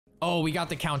Oh, we got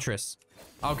the Countress.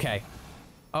 Okay.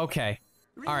 Okay.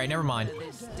 All right, never mind.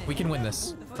 We can win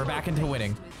this. We're back into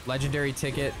winning. Legendary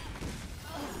ticket.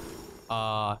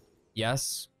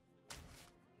 Yes.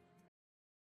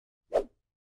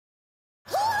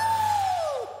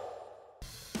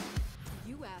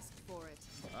 You asked for it.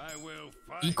 I will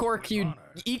fight. Ecor queued.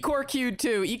 Ecor queued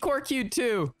too. Ecor queued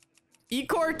too.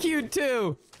 Ecor queued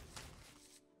too.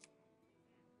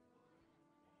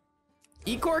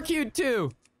 Ecor queued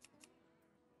too.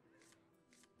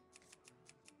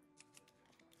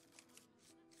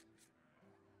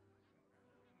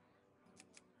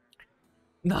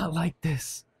 Not like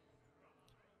this.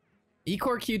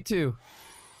 Ecor queued too.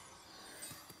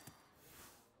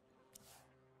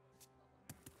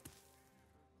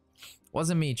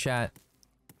 Wasn't me, chat.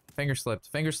 Finger slipped.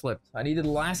 Finger slipped. I needed the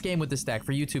last game with this deck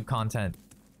for YouTube content.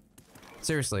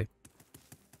 Seriously.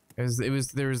 There's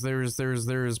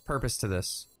purpose to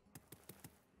this.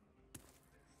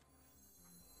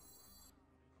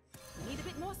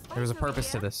 There was a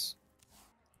purpose to this.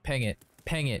 Ping it.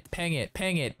 Ping it. Ping it.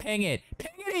 Ping it. Ping it.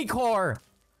 Ping it, Ecor!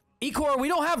 Ecor, we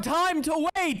don't have time to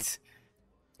wait!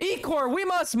 Ecor, we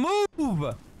must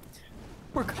move!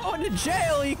 We're going to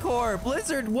jail, Ecor!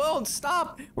 Blizzard won't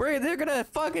stop! They're gonna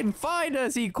fucking find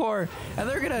us, Ecor! And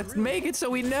they're gonna make it so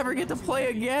we never get to play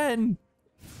again!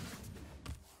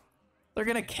 They're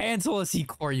gonna cancel us,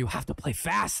 Ecor! You have to play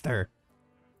faster!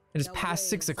 It is past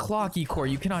 6 o'clock, Ecor.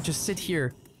 You cannot just sit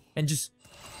here and just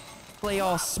play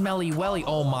all smelly welly.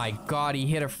 Oh my god, he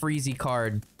hit a freezy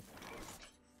card.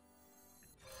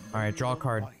 Alright, draw a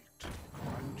card.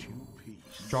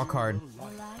 Draw a card.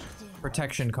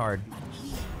 Protection card.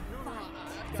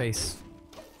 Face.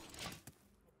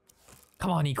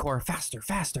 Come on, Ecor. Faster,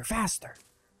 faster, faster.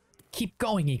 Keep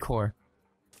going, Ecor.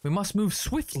 We must move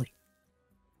swiftly.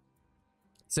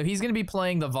 So he's going to be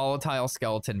playing the Volatile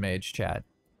Skeleton Mage, chat.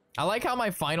 I like how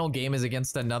my final game is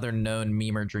against another known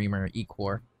memer dreamer,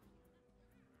 Ecor.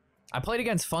 I played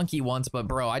against Funky once, but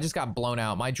bro, I just got blown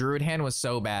out. My Druid hand was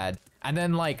so bad. And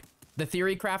then, like, the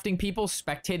Theorycrafting people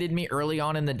spectated me early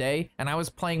on in the day, and I was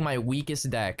playing my weakest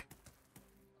deck.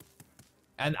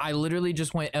 And I literally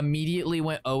just immediately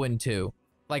went 0-2.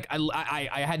 Like,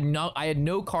 I had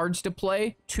no cards to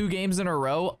play 2 games in a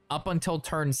row up until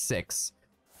turn 6.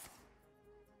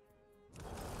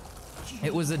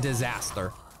 It was a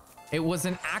disaster. It was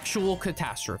an actual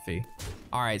catastrophe.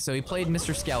 All right, so he played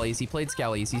Mr. Skellies. He played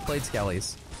Skellies. He played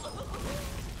Skellies.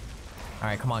 All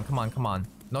right, come on, come on, come on.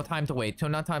 No time to wait.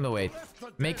 No time to wait.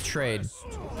 Make trade.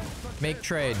 Make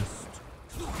trade.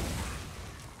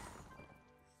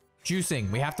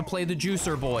 Juicing. We have to play the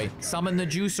juicer boy. Summon the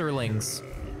juicerlings.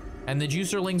 And the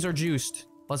juicerlings are juiced.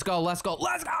 Let's go, let's go,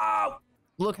 let's go!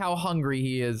 Look how hungry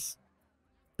he is.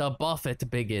 The buffet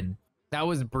begin. That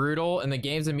was brutal, and the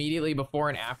games immediately before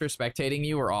and after spectating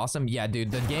you were awesome. Yeah, dude,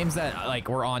 the games that, like,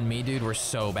 were on me, dude, were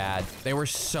so bad. They were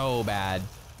so bad.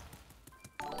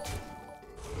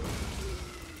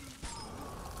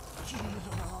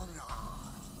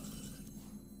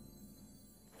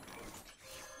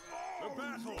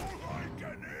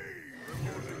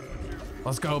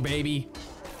 Let's go, baby.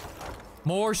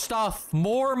 More stuff.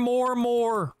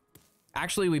 More.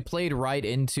 Actually, we played right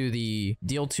into the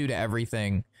deal 2 to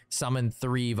everything. Summon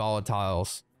 3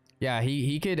 volatiles. Yeah,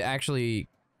 he could actually...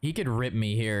 He could rip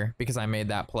me here because I made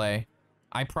that play.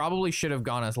 I probably should have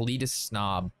gone as elitist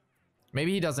snob.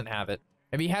 Maybe he doesn't have it.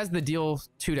 Maybe he has the deal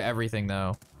 2 to everything,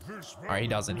 though. Alright, he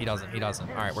doesn't.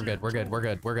 Alright, we're good. We're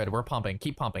pumping.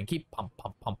 Keep pumping. Keep pump.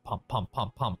 Ecor,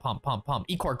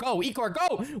 go! Ecor,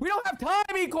 go! We don't have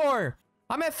time, Ecor!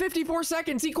 I'm at 54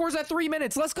 seconds. Ecor's at 3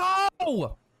 minutes. Let's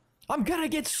go! I'm gonna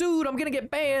get sued. I'm gonna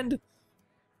get banned.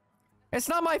 It's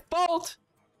not my fault.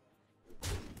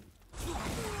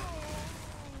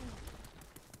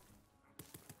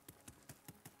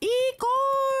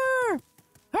 Ecor!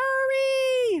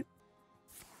 Hurry!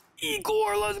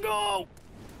 Ecor, let's go!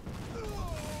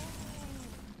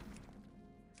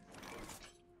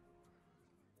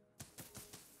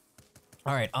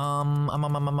 All right, I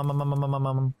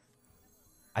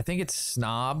think it's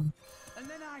snob. And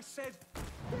then I said,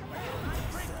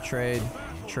 Trade.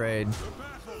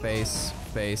 Face.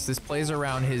 This plays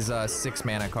around his 6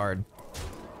 mana card.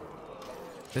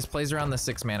 This plays around the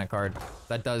 6 mana card.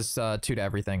 That does 2 to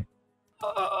everything.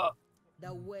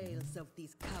 The wails of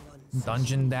these caverns.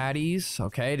 Dungeon daddies.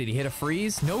 Okay, did he hit a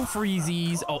freeze? No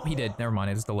freezies. Oh, he did. Never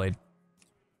mind, it's delayed.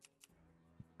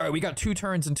 All right, we got 2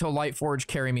 turns until Lightforge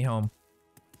carry me home.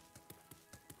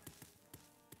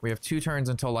 We have 2 turns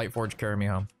until Lightforge carry me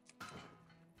home.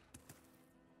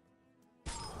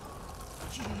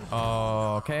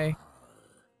 Okay.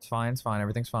 fine, it's fine.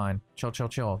 Everything's fine. Chill, chill,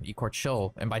 chill. Ecor,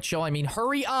 chill. And by chill, I mean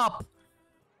hurry up!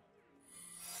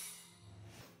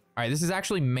 Alright, this is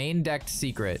actually main decked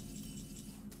secret.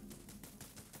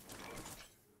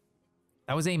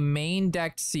 That was a main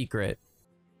decked secret.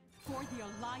 For the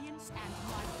Alliance and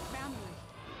my family,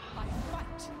 I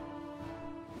fight.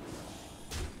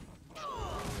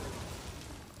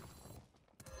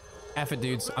 F it,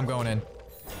 dudes. I'm going in.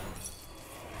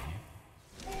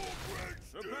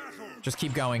 Just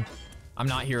keep going. I'm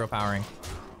not hero powering.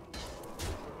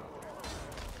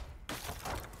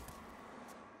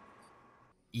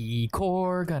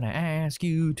 Ecor, gonna ask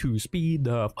you to speed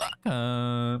the fuck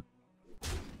up.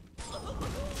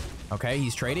 Okay,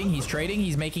 he's trading,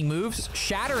 he's making moves.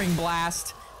 Shattering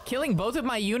Blast, killing both of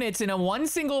my units in a one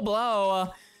single blow.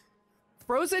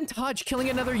 Frozen Touch, killing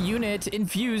another unit.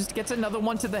 Infused, gets another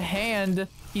one to the hand.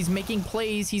 He's making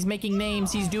plays, he's making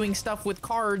names, he's doing stuff with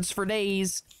cards for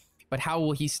days. But how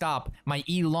will he stop my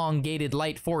elongated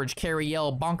light forge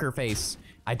Carriel bonker face?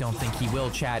 I don't think he will,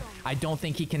 chat. I don't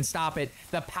think he can stop it.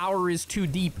 The power is too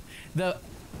deep. The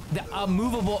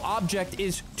immovable object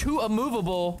is too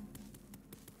immovable.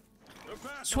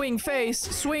 Swing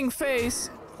face,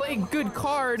 play good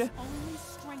card.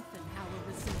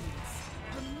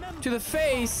 To the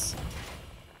face.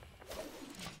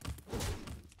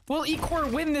 Will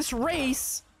Ecor win this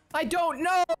race? I don't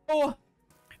know.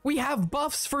 We have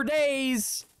buffs for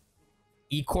days.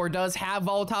 Ecor does have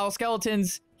volatile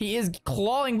skeletons. He is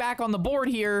clawing back on the board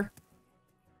here.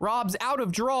 Rob's out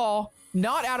of draw.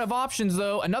 Not out of options,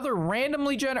 though. Another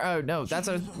randomly oh, no, that's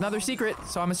another secret.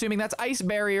 So I'm assuming that's Ice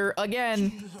Barrier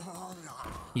again.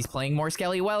 He's playing more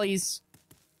Skelly Wellies.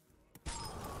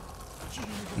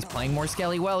 He's playing more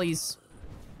Skelly Wellies.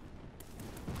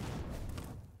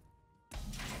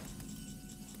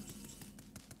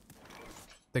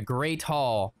 The Great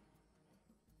Hall.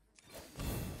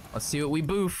 Let's see what we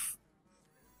boof.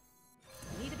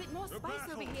 Need a bit more spice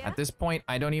over here. At this point,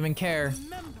 I don't even care.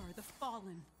 Remember the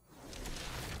fallen.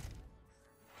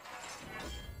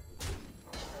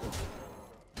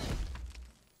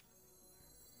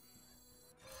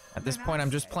 At this point,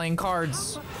 I'm just playing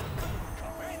cards.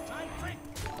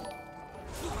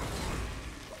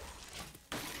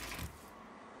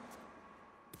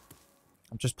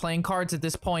 I'm just playing cards at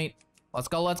this point. Let's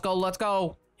go, let's go, let's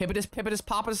go. Hippitus, pippitus,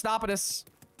 poppitus, stoppitus.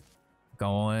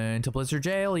 Going to Blizzard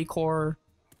Jail, Ecor.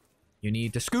 You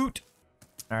need to scoot.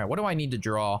 All right, what do I need to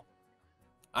draw?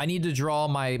 I need to draw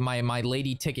my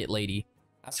lady ticket lady.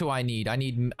 That's who I need. I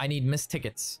need Miss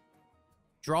Tickets.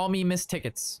 Draw me Miss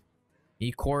Tickets.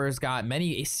 Ecor's got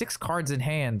 6 cards in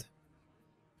hand.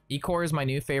 Ecor is my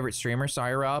new favorite streamer.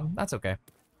 Sorry, Rob. That's okay.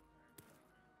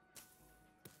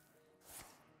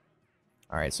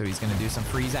 All right, so he's gonna do some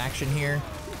freeze action here.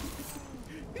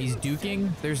 He's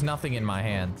duking. There's nothing in my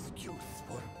hand. You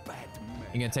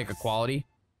gonna take a quality?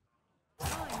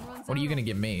 What are you gonna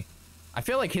give me? I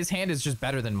feel like his hand is just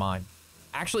better than mine.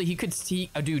 Actually, he could see.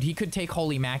 Oh, dude, he could take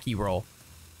Holy Mackie Roll.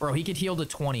 Bro, he could heal to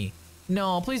 20.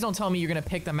 No, please don't tell me you're gonna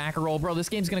pick the Mackerel. Bro, this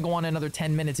game's gonna go on another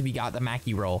 10 minutes if he got the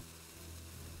Mackie Roll.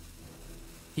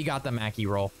 He got the Mackie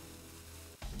Roll.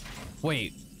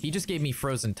 Wait, he just gave me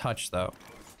Frozen Touch, though.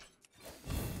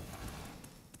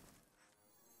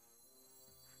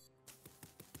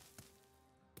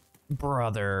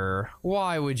 Brother,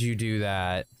 why would you do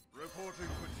that? Reporting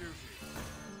for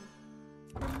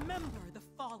duty. Remember the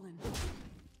fallen.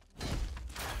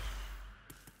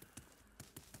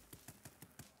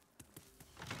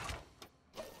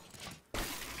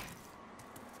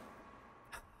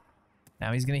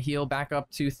 Now he's gonna heal back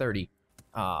up to 30.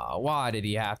 Why did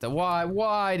he have to?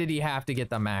 Why did he have to get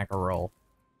the Mackerel?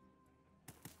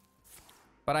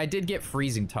 But I did get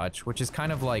Freezing Touch, which is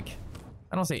kind of like,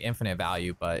 I don't say infinite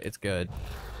value, but it's good.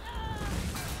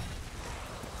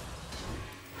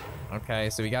 Okay,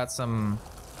 so we got some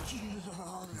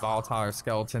volatile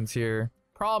skeletons here.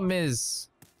 Problem is,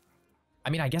 I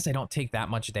mean, I guess I don't take that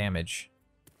much damage.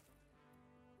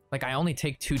 Like, I only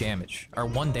take 2 damage, or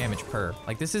 1 damage per.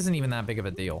 Like, this isn't even that big of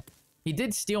a deal. He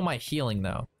did steal my healing,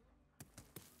 though.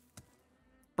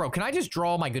 Bro, can I just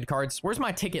draw my good cards? Where's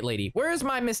my ticket lady? Where's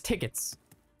my Miss Tickets?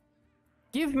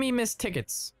 Give me Miss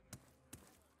Tickets.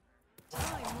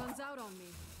 Time runs out on me.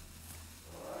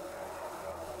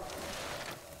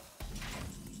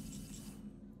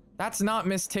 That's not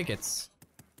Miss Tickets.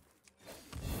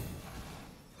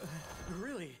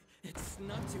 Really? It's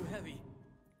not too heavy.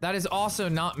 That is also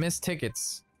not Miss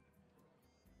Tickets.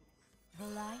 The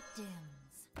light dims.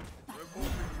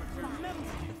 Remember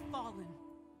the fallen.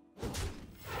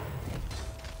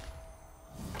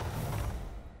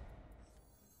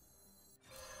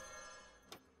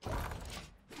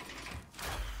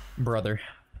 Brother.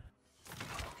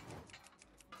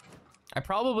 I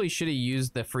probably should have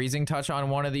used the freezing touch on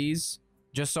one of these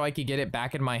just so I could get it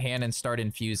back in my hand and start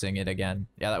infusing it again.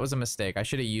 Yeah, that was a mistake. I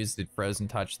should have used the frozen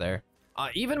touch there.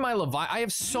 Even my I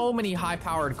have so many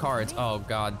high-powered cards. Oh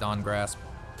god, Dawn Grasp.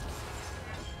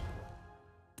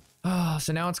 Oh,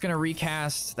 so now it's gonna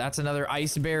recast. That's another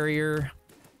ice barrier.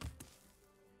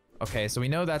 Okay, so we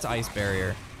know that's ice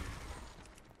barrier.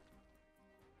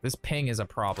 This ping is a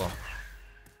problem.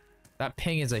 That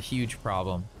ping is a huge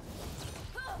problem.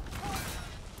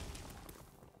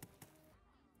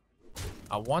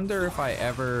 I wonder if I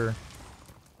ever...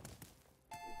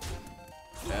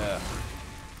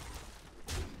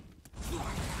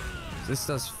 This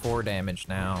does 4 damage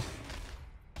now.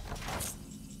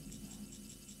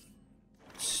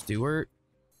 Stewart?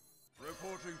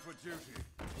 Reporting for duty.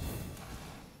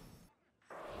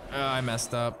 I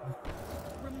messed up.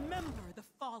 Remember the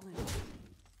fallen.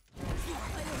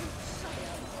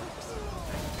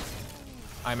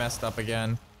 I messed up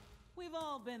again. We've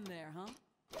all been there, huh?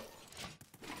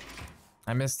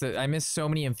 I missed it. I missed so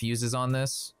many infuses on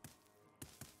this.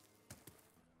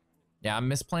 Yeah, I'm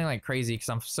misplaying like crazy because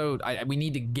I'm so... we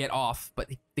need to get off, but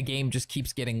the game just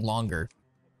keeps getting longer.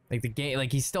 Like the game...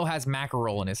 Like he still has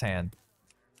mackerel in his hand.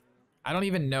 I don't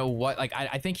even know what... Like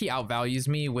I think he outvalues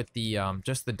me with the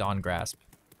just the Dawn Grasp.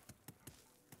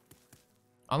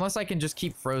 Unless I can just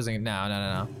keep frozen.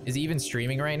 No. Is he even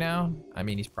streaming right now? I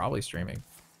mean, he's probably streaming.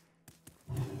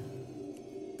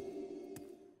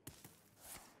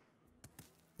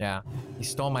 Yeah, he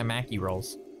stole my Mackie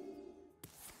rolls.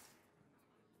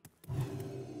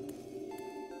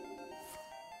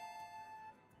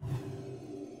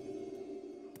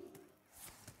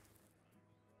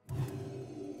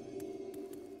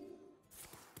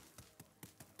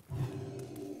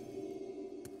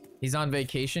 He's on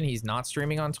vacation. He's not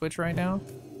streaming on Twitch right now.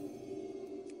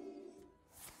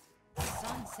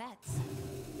 Sun sets.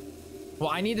 Well,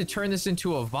 I need to turn this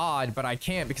into a VOD, but I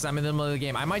can't because I'm in the middle of the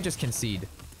game. I might just concede.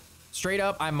 Straight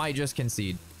up, I might just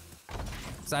concede.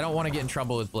 Because I don't want to get in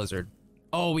trouble with Blizzard.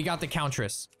 Oh, we got the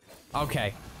Countress.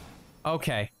 Okay.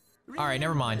 Okay. Alright,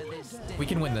 never mind. We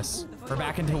can win this. We're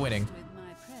back into winning.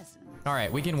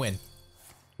 Alright, we can win.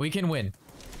 We can win.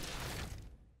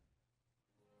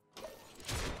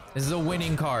 This is a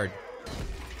winning card.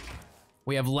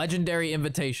 We have legendary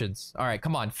invitations. Alright,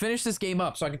 come on. Finish this game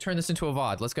up so I can turn this into a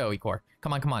VOD. Let's go, Ecor.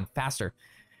 Come on. Faster.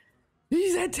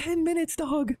 He's at 10 minutes,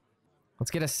 dog. Let's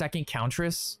get a second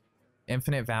Countress.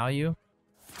 Infinite value.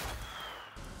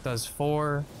 Does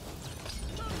 4.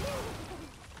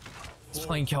 He's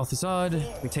playing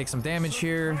Kel'Thuzad. We take some damage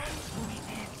here.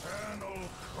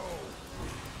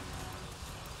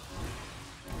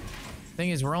 Thing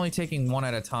is, we're only taking 1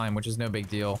 at a time, which is no big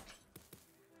deal.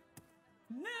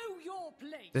 Know your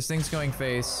place. This thing's going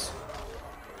face.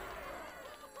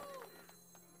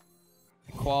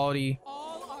 Equality.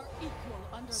 All are equal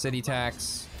under City the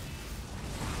tax.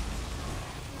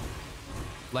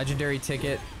 Legendary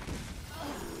ticket.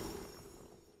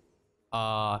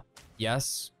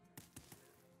 Yes.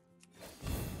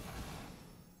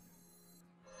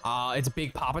 It's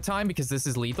big Papa time because this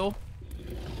is lethal.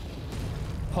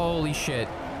 Holy shit.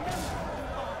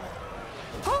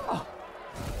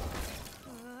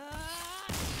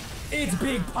 It's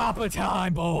big Papa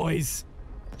time, boys.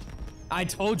 I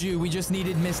told you we just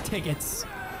needed missed tickets.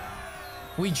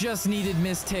 We just needed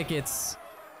missed tickets.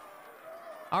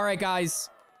 All right, guys.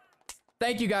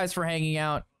 Thank you guys for hanging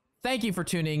out. Thank you for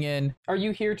tuning in. Are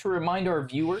you here to remind our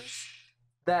viewers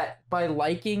that by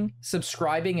liking,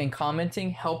 subscribing, and commenting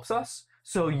helps us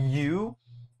so you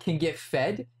can get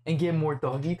fed and get more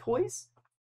doggy toys?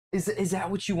 Is that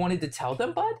what you wanted to tell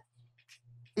them, bud?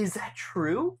 Is that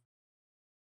true?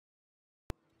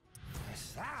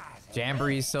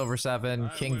 Jamboree Silver 7,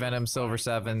 King Venom Silver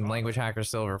 7, Language Hacker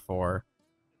Silver 4,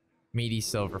 Meaty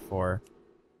Silver 4.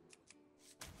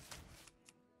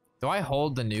 Do I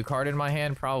hold the new card in my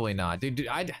hand? Probably not. Dude,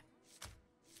 I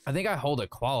think I hold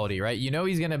Equality, right? You know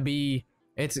he's gonna be...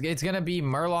 It's gonna be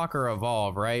Murloc or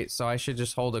Evolve, right? So I should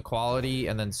just hold Equality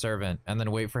and then Servant, and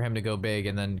then wait for him to go big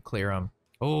and then clear him.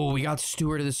 Oh, we got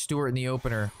Stewart of the Stewart in the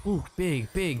opener. Ooh, big.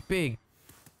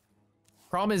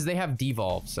 Problem is they have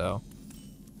Devolve, so...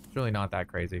 It's really not that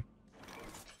crazy.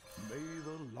 May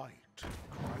the light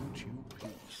grant you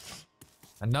peace.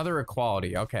 Another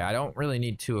Equality. Okay, I don't really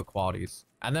need 2 Equalities.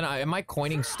 And then am I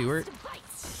coining Stewart?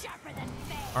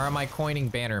 Or am I coining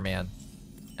Bannerman?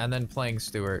 And then playing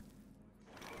Stewart?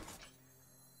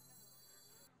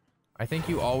 I think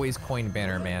you always coin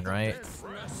Bannerman, right?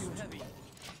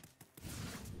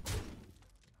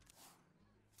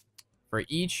 For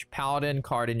each Paladin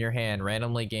card in your hand,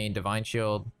 randomly gain Divine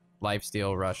Shield,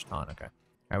 Lifesteal, rush, taunt. Okay. All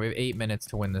right, we have 8 minutes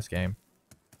to win this game.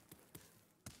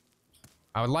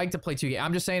 I would like to play 2 games.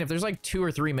 I'm just saying, if there's like 2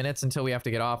 or 3 minutes until we have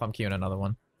to get off, I'm queuing another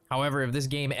one. However, if this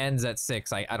game ends at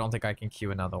 6, I don't think I can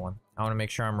queue another one. I want to make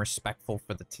sure I'm respectful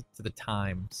for to the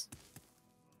times.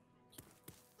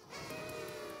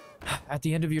 At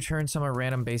the end of your turn, summon a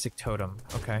random basic totem.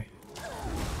 Okay.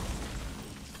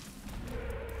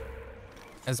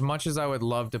 As much as I would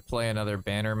love to play another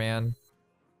Bannerman,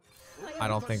 I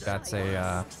don't think that's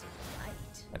a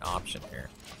an option here.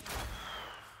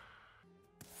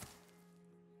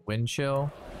 Wind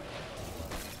chill.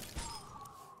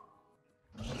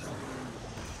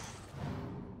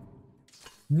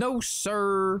 No,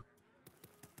 sir.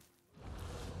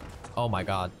 Oh my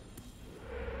god.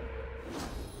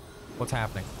 What's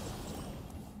happening?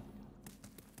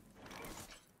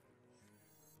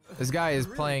 This guy is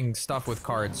playing stuff with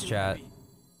cards, chat.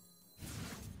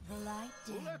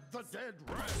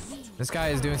 This guy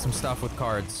is doing some stuff with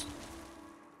cards.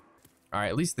 Alright,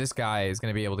 at least this guy is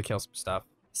gonna be able to kill some stuff.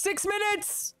 6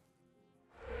 minutes!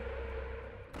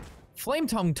 Flame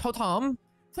tongue totem.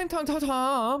 Flame tongue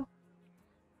totem.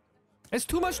 It's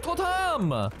too much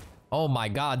totem. Oh my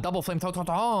god, double flame totem.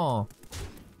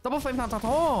 Double flame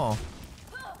totem.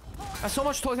 That's so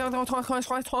much totem.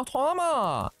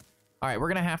 Alright, we're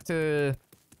gonna have to...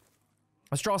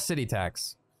 Let's draw city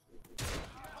tax.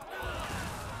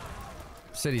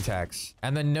 City tax.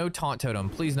 And then no taunt totem.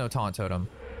 Please no taunt totem.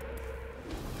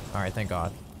 Alright, thank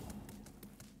god.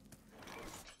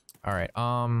 Alright,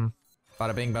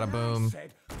 bada bing, bada boom.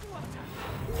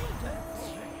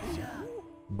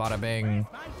 Bada bing.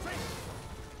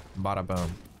 Bada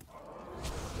boom.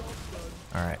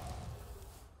 Alright.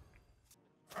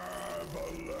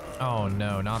 Oh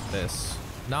no, not this.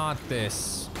 Not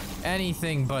this.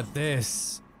 Anything but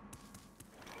this.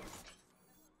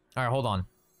 Alright, hold on.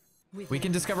 We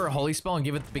can discover a holy spell and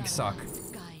give it the big suck.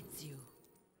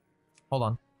 Hold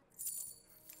on.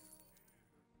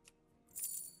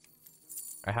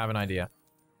 I have an idea.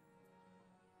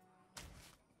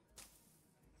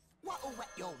 What'll wet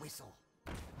your whistle?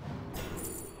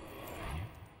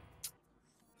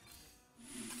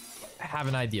 I have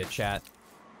an idea, chat.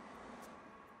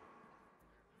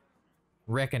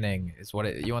 Reckoning is what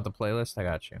it... You want the playlist? I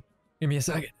got you. Give me a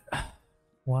second.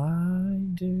 Why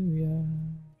do you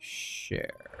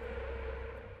share?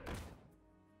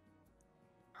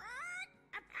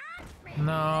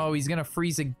 No, he's gonna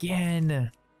freeze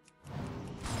again.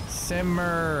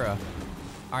 Simmer.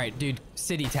 All right, dude.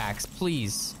 City tax,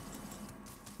 please.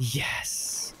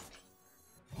 Yes.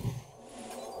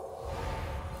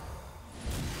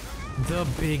 The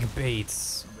big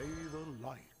baits. May the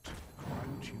light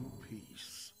grant you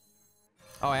peace.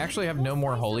 Oh, I actually have no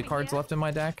more holy cards left in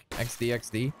my deck. XD,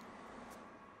 XD.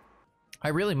 I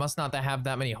really must not have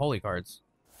that many holy cards.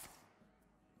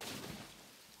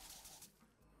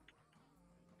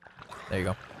 There you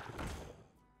go.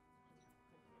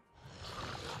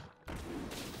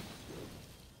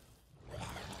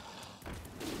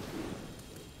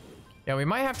 Yeah, we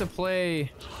might have to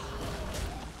play...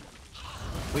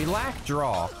 We lack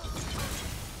draw.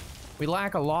 We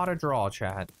lack a lot of draw,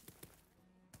 chat.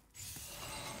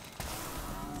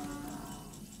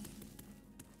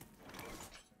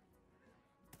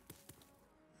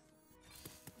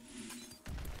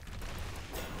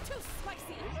 Too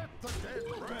spicy. Let the dead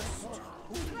rest.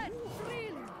 Red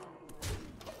green.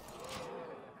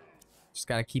 Just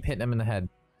gotta keep hitting him in the head.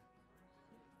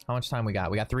 How much time we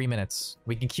got? We got 3 minutes.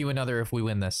 We can queue another if we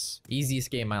win this. Easiest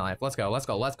game in my life. Let's go, let's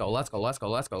go, let's go, let's go, let's go,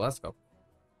 let's go, let's go.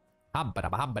 Are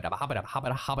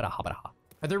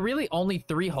there really only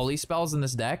 3 holy spells in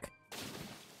this deck?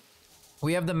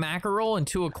 We have the mackerel and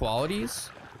 2 equalities.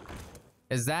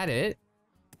 Is that it?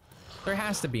 There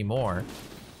has to be more.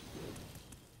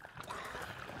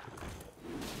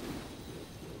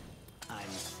 I'm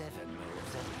 7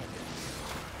 moves ahead.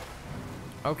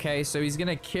 Okay, so he's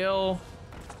gonna kill...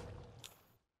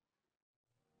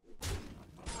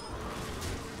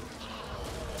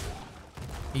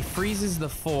 He freezes the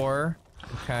 4.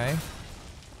 Okay.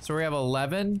 So we have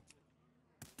 11.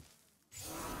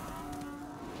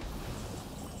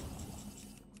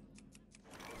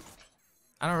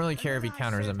 I don't really care if he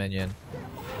counters a minion.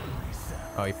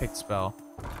 Oh, he picked spell.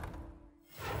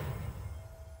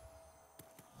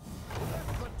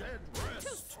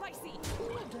 Too spicy.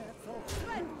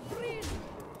 Red green.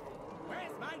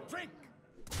 Where's my drink?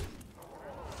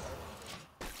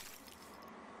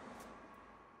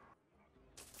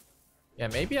 Yeah,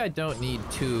 maybe I don't need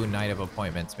 2 Night of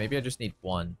Appointments. Maybe I just need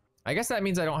 1. I guess that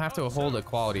means I don't have to hold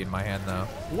equality in my hand, though.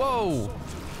 Whoa!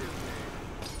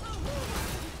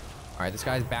 right, this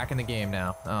guy's back in the game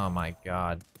now. Oh my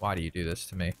god. Why do you do this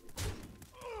to me?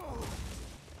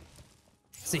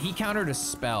 See, he countered a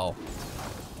spell.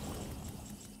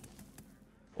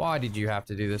 Why did you have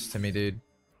to do this to me, dude?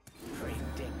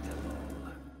 Predictable.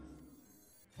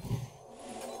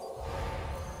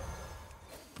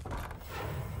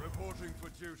 Reporting for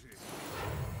duty.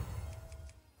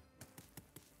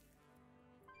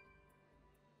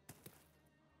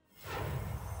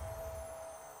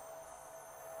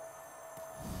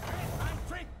 Where's my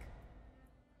drink?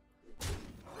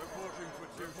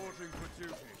 Reporting for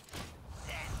duty.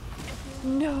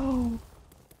 No.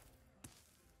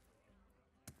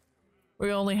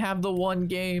 We only have the one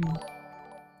game.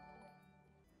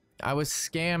 I was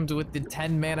scammed with the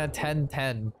 10 mana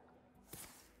 10/10.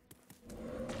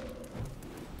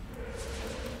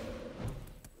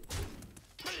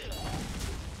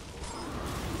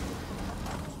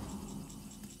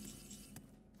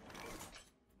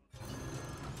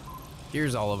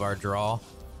 Here's all of our draw.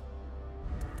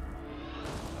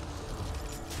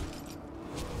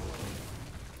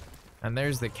 And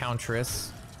there's the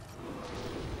Countress.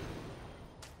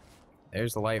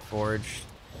 There's the Light Forge.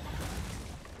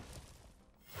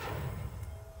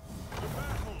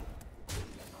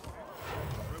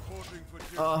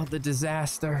 Oh, the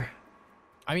disaster.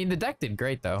 I mean, the deck did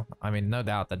great, though. I mean, no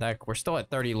doubt. The deck, we're still at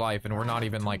 30 life, and we're not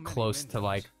even, like, close to,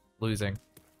 like, losing.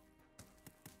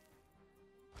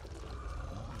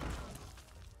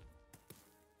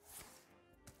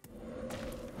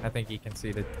 I think he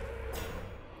conceded.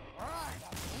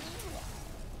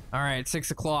 All right,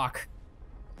 6 o'clock.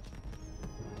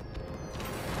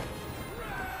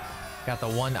 Got the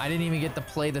one. I didn't even get to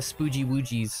play the Spoogie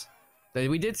Woogies.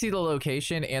 We did see the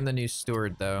location and the new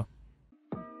steward, though.